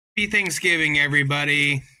Happy Thanksgiving,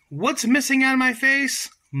 everybody. What's missing out of my face?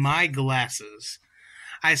 My glasses.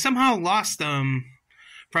 I somehow lost them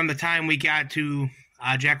from the time we got to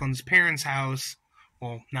Jacqueline's parents' house.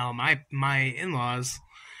 Well, now my in-laws.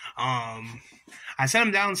 I set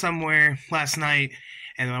them down somewhere last night,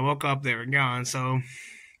 and when I woke up, they were gone. So, I'm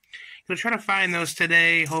going to try to find those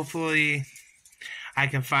today. Hopefully, I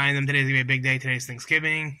can find them. Today's going to be a big day. Today's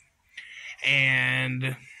Thanksgiving.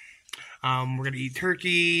 And we're going to eat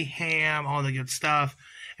turkey, ham, all the good stuff.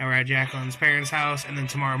 And we're at Jacqueline's parents' house. And then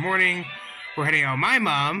tomorrow morning, we're heading out with my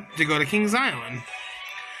mom to go to Kings Island.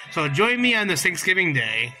 So join me on this Thanksgiving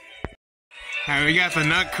day. Alright, we got the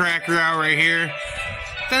Nutcracker out right here.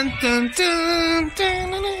 Dun, dun, dun,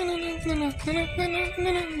 dun,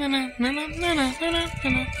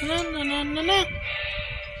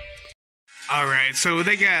 Alright, so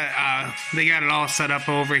they got it all set up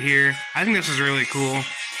over here. I think this is really cool.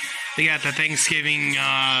 They got the Thanksgiving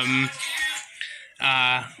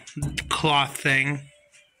cloth thing.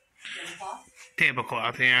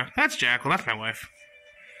 Tablecloth, yeah. That's Jacqueline, that's my wife.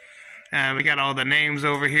 We got all the names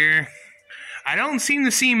over here. I don't seem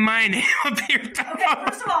to see my name up here. Okay,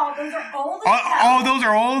 first of all, those are old. Oh, those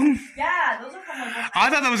are old? Yeah, those are from like...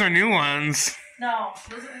 I thought those were new ones. No,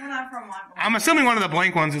 those are not from one. I'm assuming one of the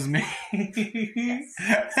blank ones is me. Yes.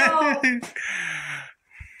 So...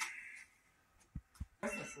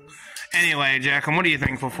 Anyway, Jacqueline, what are you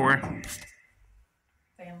thankful for?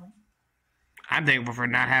 Family. I'm thankful for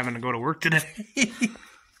not having to go to work today.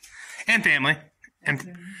 And family. And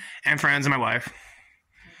friends and my wife.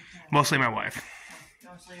 Mostly my wife.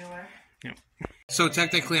 Mostly your wife? Yep. So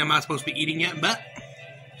technically I'm not supposed to be eating yet, but...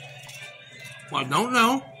 Well, I don't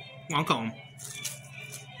know. I'll call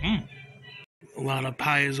him. A lot of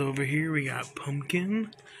pies over here. We got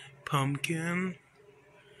pumpkin,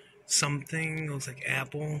 something, looks like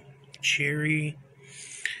apple, cherry.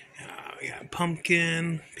 We got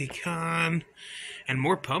pumpkin, pecan, and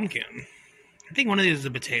more pumpkin. I think one of these is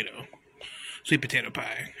a potato. Sweet potato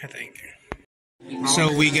pie, I think.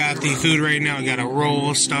 So we got the food right now. We got a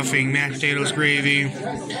roll, stuffing, mashed potatoes, gravy,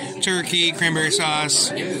 turkey, cranberry sauce,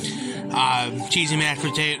 cheesy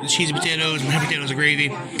potatoes, mashed potatoes, and gravy.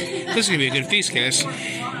 This is going to be a good feast, guys.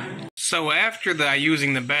 So after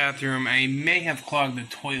using the bathroom, I may have clogged the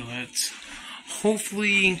toilets.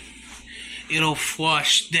 Hopefully it'll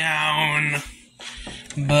flush down,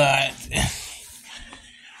 but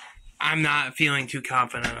I'm not feeling too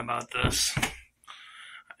confident about this.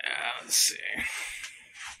 Let's see.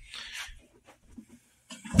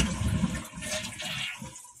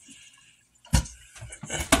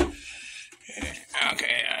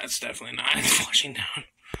 Okay, it's definitely not flushing down.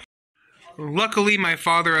 Luckily, my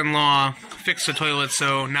father-in-law fixed the toilet,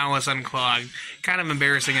 so now it's unclogged. Kind of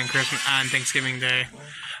embarrassing on Thanksgiving Day.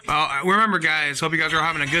 Well, remember, guys, hope you guys are all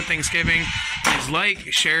having a good Thanksgiving. Please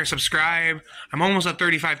like, share, subscribe. I'm almost at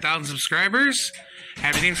 35,000 subscribers.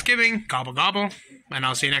 Happy Thanksgiving. Gobble, gobble. And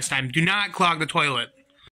I'll see you next time. Do not clog the toilet.